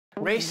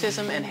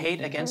Racism and hate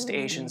against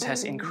Asians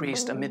has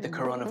increased amid the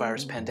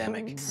coronavirus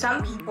pandemic.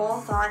 Some people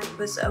thought it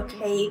was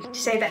okay to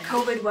say that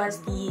COVID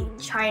was the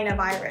China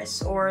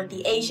virus or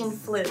the Asian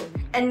flu,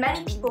 and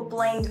many people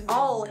blamed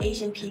all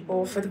Asian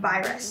people for the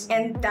virus,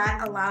 and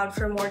that allowed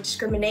for more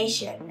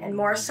discrimination and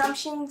more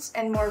assumptions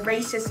and more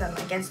racism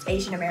against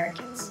Asian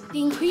Americans.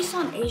 The increase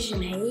on Asian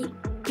hate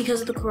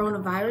because of the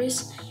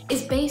coronavirus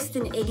is based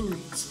in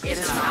ignorance.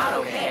 It's not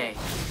okay.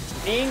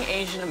 Being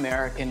Asian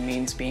American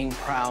means being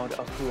proud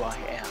of who I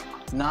am,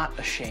 not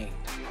ashamed.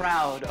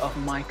 Proud of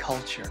my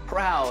culture,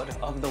 proud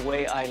of the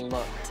way I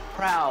look,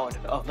 proud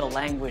of the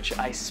language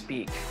I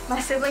speak. My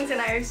siblings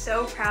and I are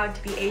so proud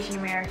to be Asian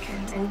American,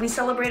 and we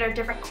celebrate our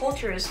different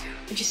cultures,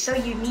 which is so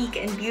unique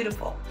and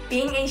beautiful.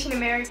 Being Asian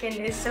American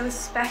is so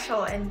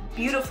special and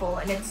beautiful,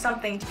 and it's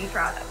something to be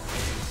proud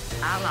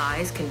of.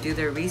 Allies can do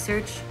their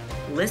research,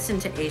 listen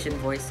to Asian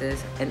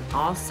voices, and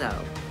also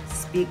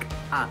speak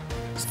up.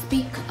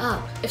 Speak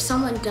up. If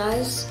someone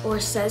does or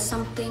says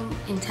something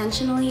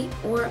intentionally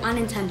or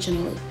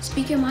unintentionally,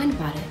 speak your mind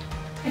about it.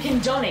 You can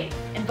donate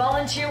and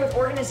volunteer with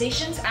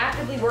organizations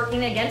actively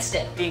working against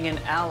it. Being an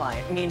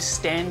ally means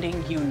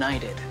standing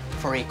united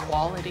for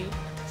equality,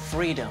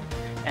 freedom,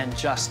 and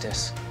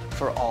justice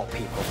for all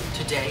people.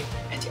 Today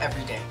and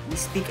every day. We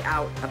speak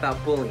out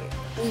about bullying.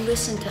 We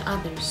listen to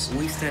others.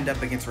 We stand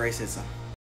up against racism.